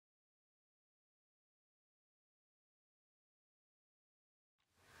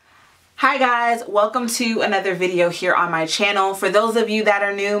Hi guys, welcome to another video here on my channel. For those of you that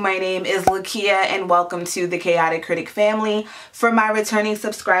are new, my name is Lakia and welcome to the Chaotic Critic family. For my returning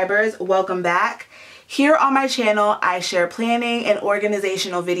subscribers, welcome back. Here on my channel, I share planning and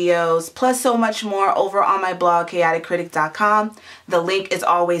organizational videos, plus so much more over on my blog, chaoticcritic.com. The link is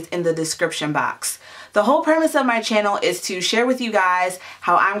always in the description box. The whole premise of my channel is to share with you guys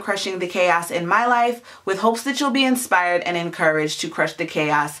how I'm crushing the chaos in my life with hopes that you'll be inspired and encouraged to crush the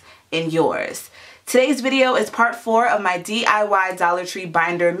chaos in yours. Today's video is part 4 of my DIY Dollar Tree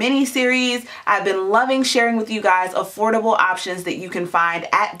binder mini series. I've been loving sharing with you guys affordable options that you can find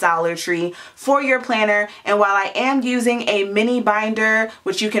at Dollar Tree for your planner. And while I am using a mini binder,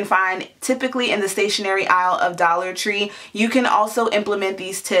 which you can find typically in the stationery aisle of Dollar Tree, you can also implement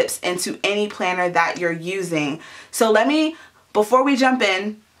these tips into any planner that you're using. So before we jump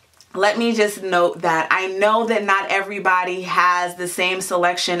in, let me just note that I know that not everybody has the same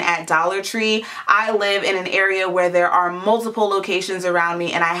selection at Dollar Tree. I live in an area where there are multiple locations around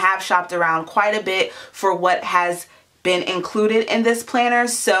me and I have shopped around quite a bit for what has been included in this planner.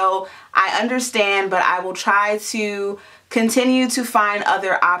 So I understand, but I will try to continue to find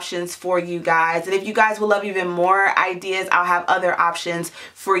other options for you guys. And if you guys would love even more ideas, I'll have other options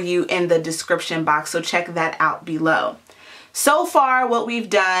for you in the description box. So check that out below. So far, what we've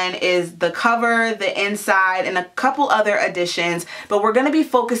done is the cover, the inside, and a couple other additions, but we're going to be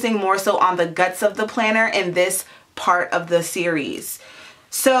focusing more so on the guts of the planner in this part of the series.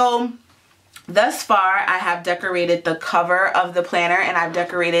 So thus far, I have decorated the cover of the planner and I've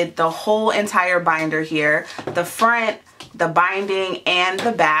decorated the whole entire binder here, the front, the binding, and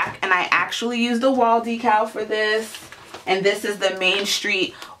the back. And I actually used a wall decal for this. And this is the Main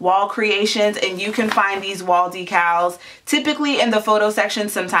Street Wall Creations, and you can find these wall decals typically in the photo section.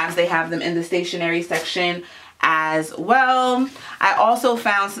 Sometimes they have them in the stationery section as well. I also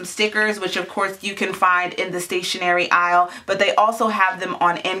found some stickers, which of course you can find in the stationery aisle, but they also have them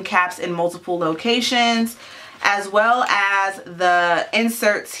on end caps in multiple locations, as well as the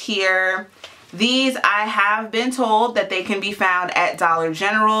inserts here. These, I have been told that they can be found at Dollar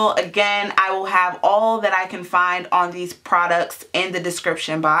General. Again, I will have all that I can find on these products in the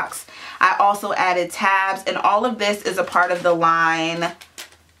description box. I also added tabs, and all of this is a part of the line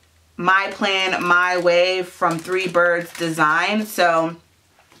My Plan, My Way from Three Birds Design. So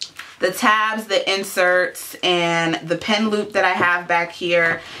the tabs, the inserts, and the pen loop that I have back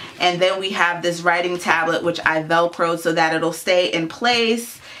here. And then we have this writing tablet, which I Velcroed so that it'll stay in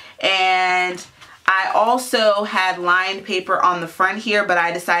place. And I also had lined paper on the front here, but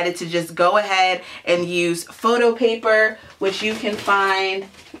I decided to just go ahead and use photo paper, which you can find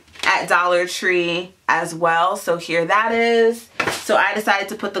at Dollar Tree as well. So here that is. So I decided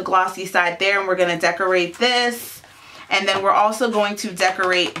to put the glossy side there, and we're going to decorate this. And then we're also going to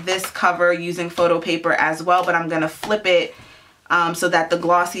decorate this cover using photo paper as well, but I'm going to flip it so that the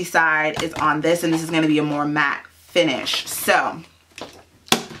glossy side is on this, and this is going to be a more matte finish. So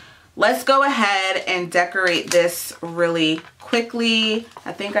let's go ahead and decorate this really quickly.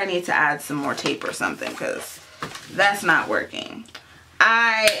 I think I need to add some more tape or something because that's not working.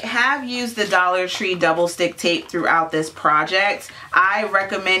 I have used the Dollar Tree double stick tape throughout this project. I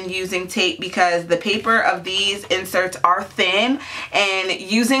recommend using tape because the paper of these inserts are thin and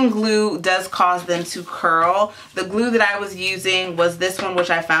using glue does cause them to curl. The glue that I was using was this one, which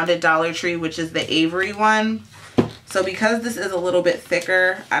I found at Dollar Tree, which is the Avery one. So because this is a little bit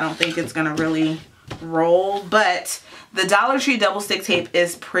thicker, I don't think it's gonna really roll, but the Dollar Tree double stick tape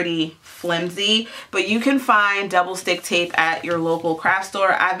is pretty flimsy, but you can find double stick tape at your local craft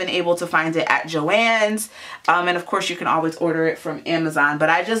store. I've been able to find it at Joann's, and of course you can always order it from Amazon, but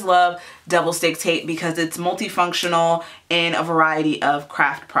I just love double stick tape because it's multifunctional in a variety of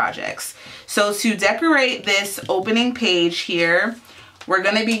craft projects. So to decorate this opening page here, we're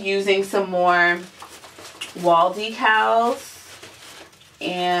gonna be using some more wall decals,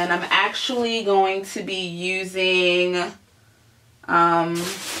 and I'm actually going to be using I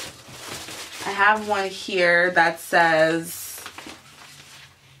have one here that says,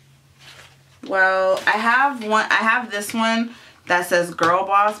 well, I have this one that says Girl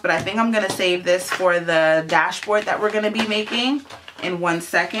Boss, but I think I'm gonna save this for the dashboard that we're gonna be making in 1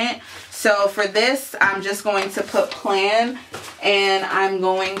 second. So for this, I'm just going to put plan, and I'm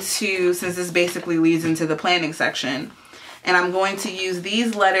going to, since this basically leads into the planning section, and I'm going to use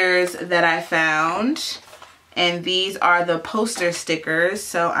these letters that I found, and these are the poster stickers.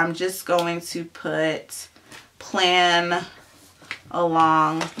 So I'm just going to put plan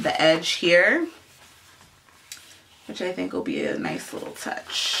along the edge here, which I think will be a nice little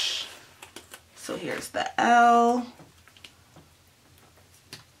touch. So here's the L.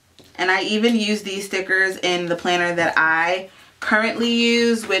 And I even use these stickers in the planner that I currently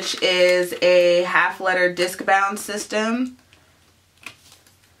use, which is a half-letter disc-bound system.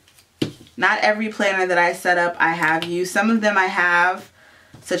 Not every planner that I set up I have used. Some of them I have,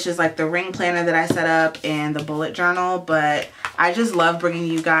 such as like the ring planner that I set up and the bullet journal, but I just love bringing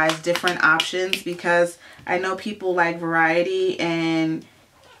you guys different options because I know people like variety, and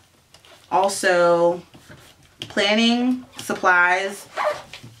also planning supplies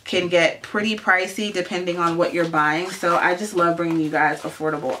can get pretty pricey depending on what you're buying. So I just love bringing you guys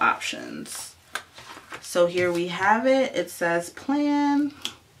affordable options. So here we have it. It says plan.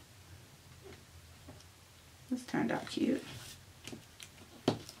 This turned out cute.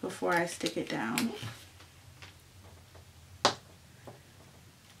 Before I stick it down, I'm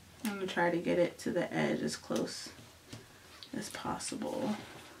going to try to get it to the edge as close as possible.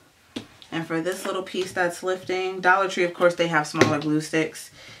 And for this little piece that's lifting, Dollar Tree, of course, they have smaller glue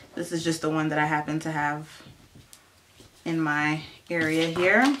sticks. This is just the one that I happen to have in my area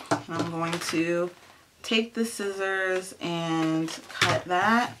here. I'm going to take the scissors and cut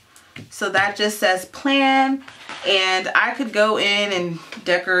that. So that just says plan, and I could go in and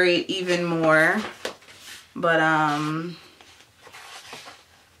decorate even more, but I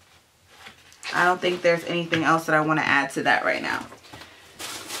don't think there's anything else that I want to add to that right now.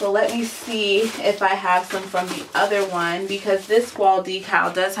 So let me see if I have some from the other one, because this wall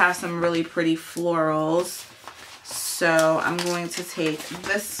decal does have some really pretty florals. So I'm going to take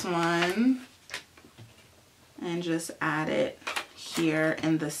this one and just add it here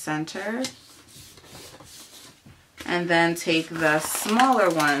in the center. And then take the smaller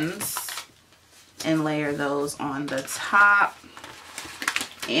ones and layer those on the top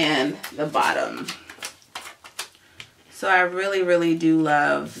and the bottom. So I really, really do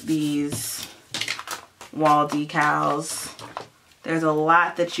love these wall decals. There's a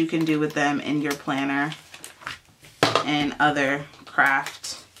lot that you can do with them in your planner and other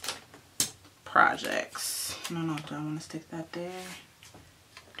craft projects. I don't know, do I want to stick that there?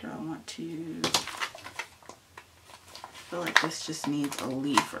 Do I want to? I feel like this just needs a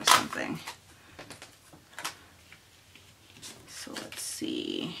leaf or something. So let's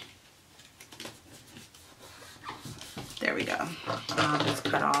see. There we go. I'll just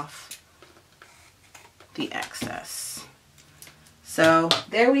cut off the excess. So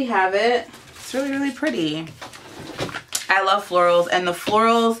there we have it. It's really, really pretty. I love florals, and the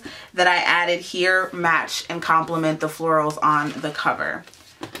florals that I added here match and complement the florals on the cover.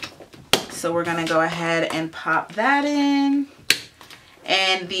 So we're gonna go ahead and pop that in.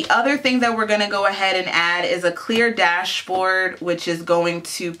 And the other thing that we're gonna go ahead and add is a clear dashboard, which is going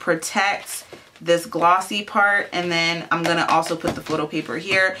to protect this glossy part. And then I'm gonna also put the photo paper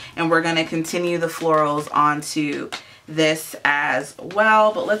here, and we're gonna continue the florals onto this as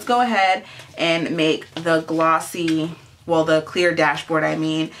well. But let's go ahead and make the glossy, well, the clear dashboard, I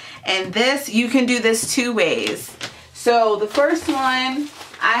mean. And this, you can do this two ways. So the first one,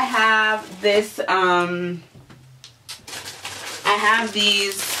 I have this, I have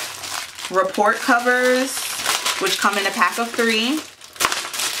these report covers, which come in a pack of 3.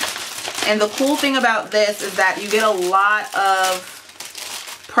 And the cool thing about this is that you get a lot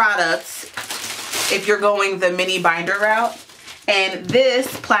of products if you're going the mini binder route. And this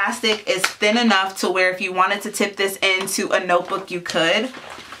plastic is thin enough to where if you wanted to tip this into a notebook, you could.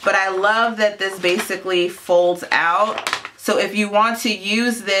 But I love that this basically folds out. So if you want to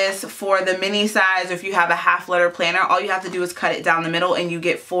use this for the mini size, or if you have a half-letter planner, all you have to do is cut it down the middle and you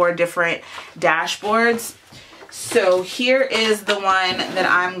get 4 different dashboards. So here is the one that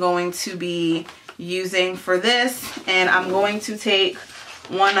I'm going to be using for this. And I'm going to take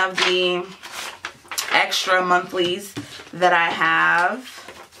one of the extra monthlies that I have,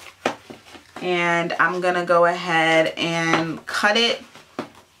 and I'm gonna go ahead and cut it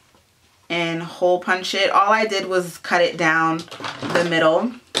and hole punch it. All I did was cut it down the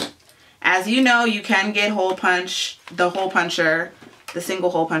middle. As you know, you can get the hole puncher, the single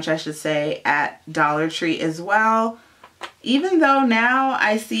hole punch I should say, at Dollar Tree as well. Even though now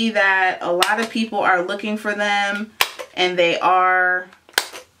I see that a lot of people are looking for them and they are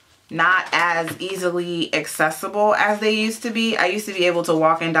not as easily accessible as they used to be. I used to be able to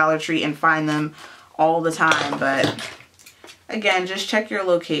walk in Dollar Tree and find them all the time, but again, just check your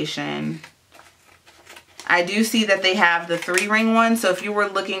location. I do see that they have the 3-ring one, so if you were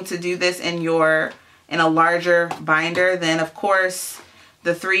looking to do this in a larger binder, then of course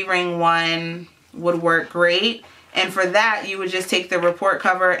the 3-ring one would work great. And for that, you would just take the report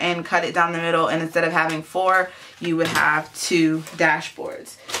cover and cut it down the middle, and instead of having 4, you would have 2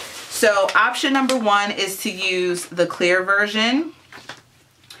 dashboards. So option number 1 is to use the clear version,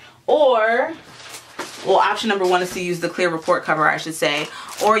 Or, well, option number one is to use the clear report cover, I should say.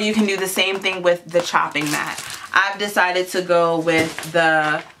 Or you can do the same thing with the chopping mat. I've decided to go with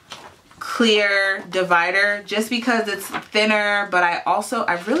the clear divider just because it's thinner, but I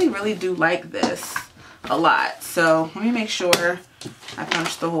really do like this a lot. So let me make sure I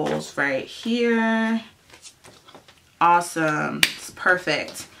punch the holes right here. Awesome. It's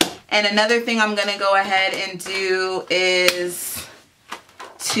perfect. And another thing I'm going to go ahead and do is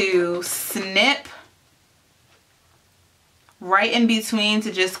to snip right in between,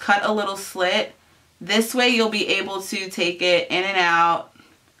 to just cut a little slit. This way you'll be able to take it in and out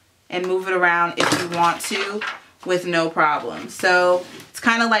and move it around if you want to with no problem. So it's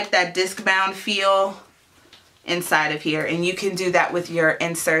kind of like that Discbound feel inside of here, and you can do that with your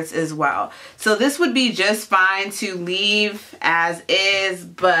inserts as well. So this would be just fine to leave as is,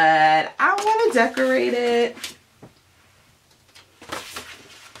 but I want to decorate it.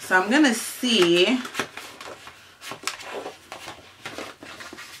 So I'm gonna see,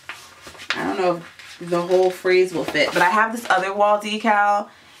 I don't know if the whole phrase will fit, but I have this other wall decal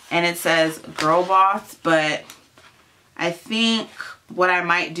and it says Girl Boss, but I think what I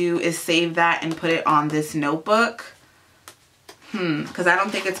might do is save that and put it on this notebook. Because I don't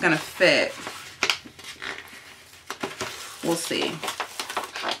think it's gonna fit. We'll see.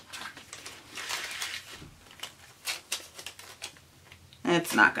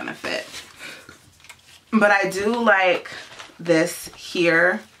 It's not gonna fit. But I do like this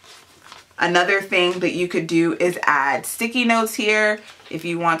here. Another thing that you could do is add sticky notes here if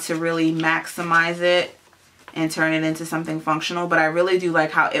you want to really maximize it and turn it into something functional. But I really do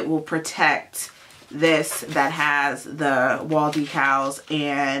like how it will protect this that has the wall decals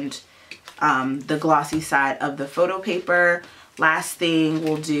and the glossy side of the photo paper. Last thing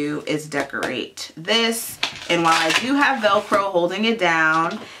we'll do is decorate this. And while I do have Velcro holding it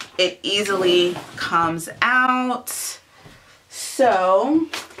down, it easily comes out. So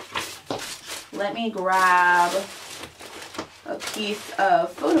let me grab a piece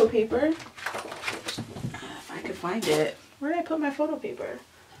of photo paper. If I could find it. Where did I put my photo paper?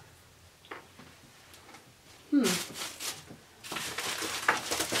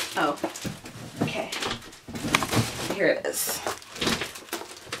 Oh, okay. Here it is.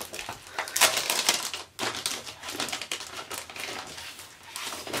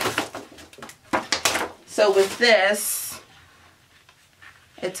 So with this,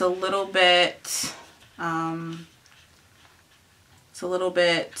 it's a little bit,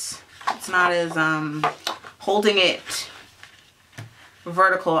 it's not as, holding it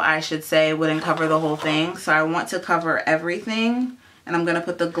vertical, I should say, wouldn't cover the whole thing. So I want to cover everything, and I'm going to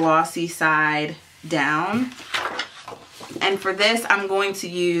put the glossy side down. And for this, I'm going to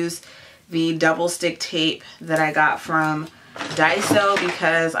use the double stick tape that I got from Daiso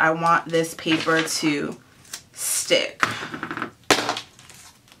because I want this paper to stick.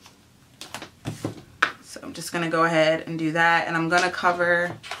 So I'm just going to go ahead and do that, and I'm going to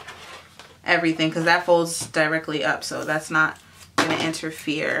cover everything because that folds directly up, so that's not going to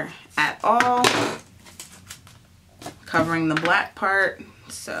interfere at all. Covering the black part,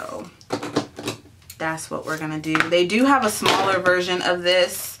 so that's what we're going to do. They do have a smaller version of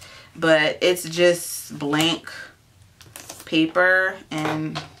this, but it's just blank paper,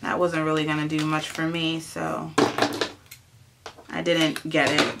 and that wasn't really going to do much for me, so I didn't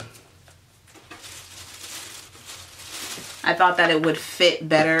get it. I thought that it would fit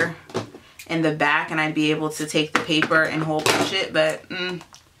better in the back and I'd be able to take the paper and hole punch it, but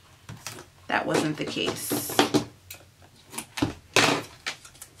that wasn't the case.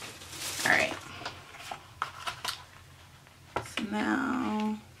 Alright. So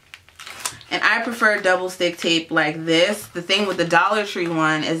now, and I prefer double stick tape like this. The thing with the Dollar Tree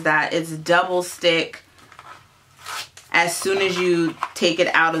one is that it's double stick as soon as you take it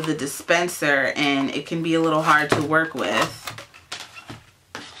out of the dispenser, and it can be a little hard to work with.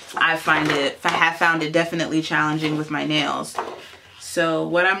 I have found it definitely challenging with my nails. So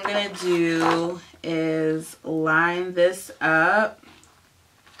what I'm gonna do is line this up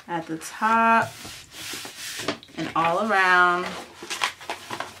at the top and all around,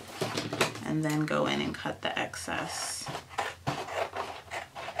 and then go in and cut the excess.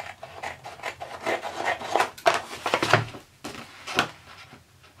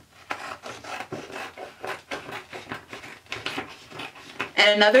 And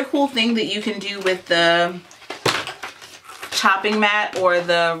another cool thing that you can do with the chopping mat or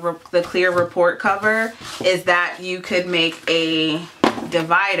the clear report cover is that you could make a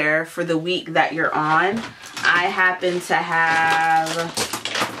divider for the week that you're on. I happen to have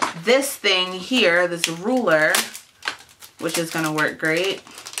this thing here, this ruler, which is going to work great.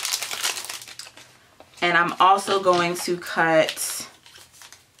 And I'm also going to cut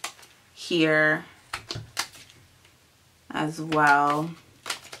here as well,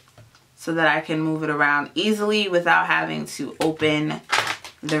 so that I can move it around easily without having to open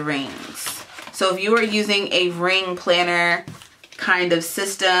the rings. So if you are using a ring planner kind of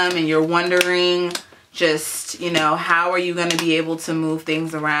system and you're wondering just, you know, how are you going to be able to move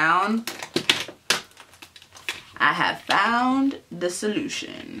things around, I have found the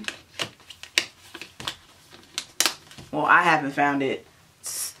solution. Well, I haven't found it.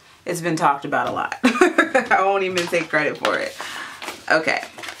 It's been talked about a lot. I won't even take credit for it. Okay,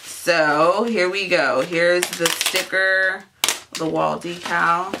 so here we go. Here's the sticker, the wall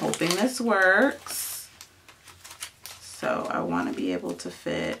decal. Hoping this works. So I want to be able to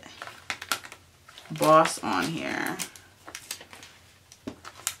fit Boss on here.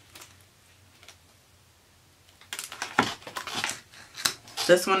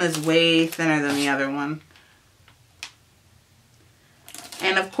 This one is way thinner than the other one.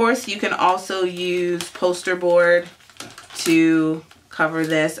 And of course you can also use poster board to cover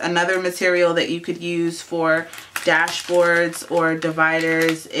this. Another material that you could use for dashboards or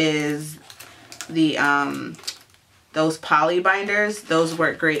dividers is the those poly binders. Those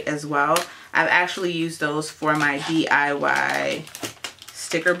work great as well. I've actually used those for my DIY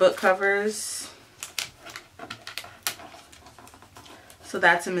sticker book covers. So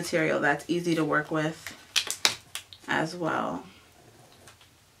that's a material that's easy to work with as well.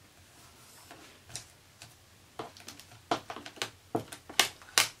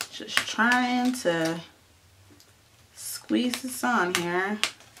 Just trying to squeeze this on here.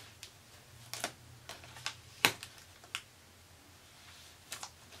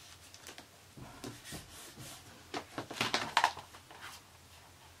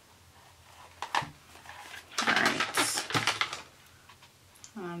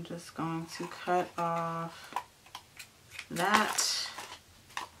 I'm just going to cut off that.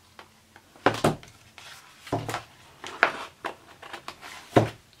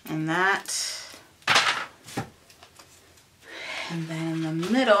 And that. And then in the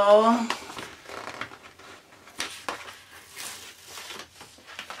middle,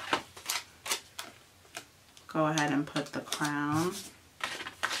 go ahead and put the crown.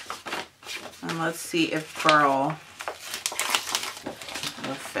 And let's see if Girl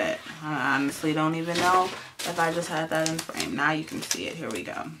will fit. I honestly don't even know if I just had that in frame. Now you can see it. Here we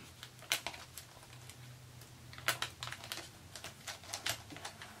go.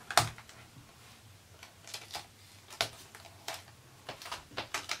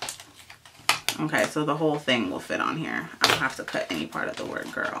 Okay, so the whole thing will fit on here. I don't have to cut any part of the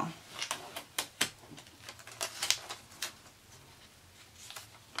word girl.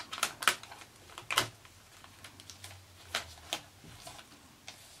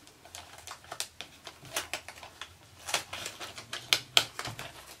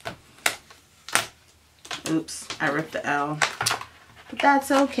 Oops, I ripped the L, but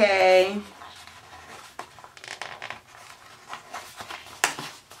that's okay.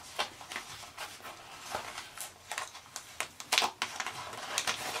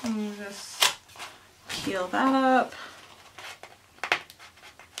 Let me just peel that up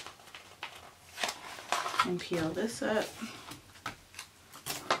and peel this up.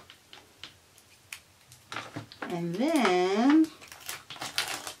 And then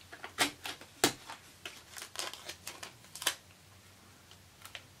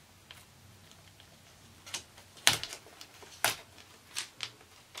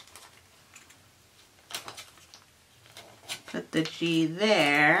put the G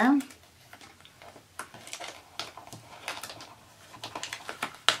there.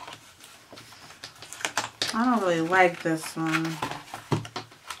 I don't really like this one,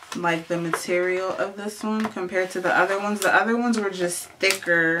 like the material of this one compared to the other ones. The other ones were just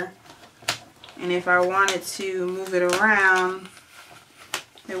thicker, and if I wanted to move it around,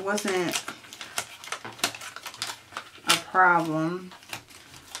 it wasn't a problem.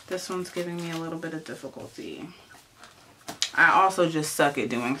 This one's giving me a little bit of difficulty. I also just suck at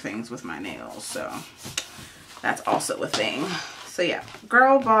doing things with my nails, so that's also a thing. So yeah,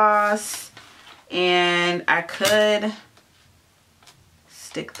 Girl Boss, and I could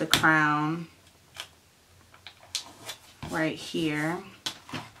stick the crown right here.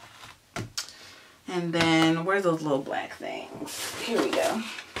 And then where's those little black things? Here we go.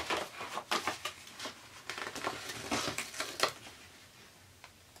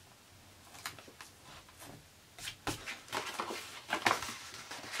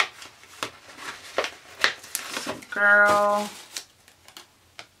 Girl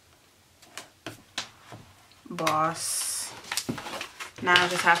Boss Now I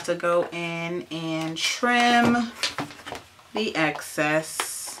just have to go in and trim the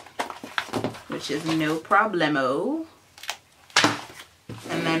excess, which is no problemo.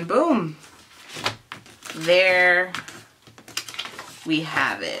 And then boom, there we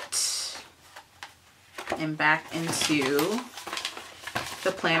have it. And back into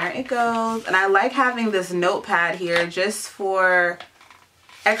the planner it goes. And I like having this notepad here just for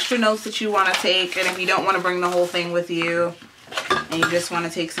extra notes that you want to take, and if you don't want to bring the whole thing with you and you just want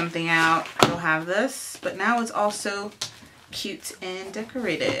to take something out, you'll have this. But now it's also cute and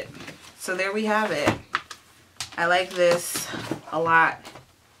decorated. So there we have it. I like this a lot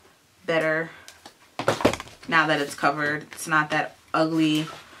better now that it's covered. It's not that ugly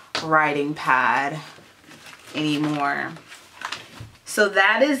writing pad anymore. So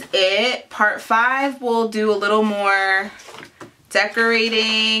that is it. Part 5, we'll do a little more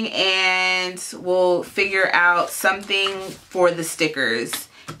decorating and we'll figure out something for the stickers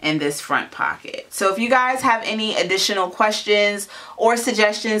in this front pocket. So if you guys have any additional questions or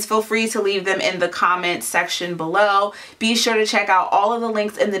suggestions, feel free to leave them in the comment section below. Be sure to check out all of the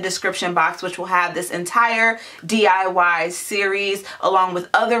links in the description box, which will have this entire DIY series along with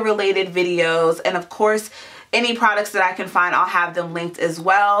other related videos, and of course any products that I can find, I'll have them linked as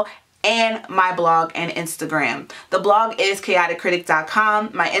well, and my blog and Instagram. The blog is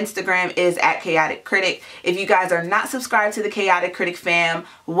chaoticcritic.com. My Instagram is @chaoticcritic. If you guys are not subscribed to the Chaotic Critic fam,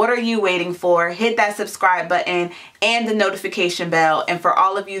 what are you waiting for? Hit that subscribe button and the notification bell. And for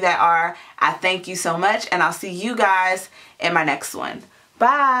all of you that are, I thank you so much, and I'll see you guys in my next one.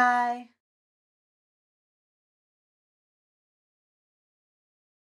 Bye.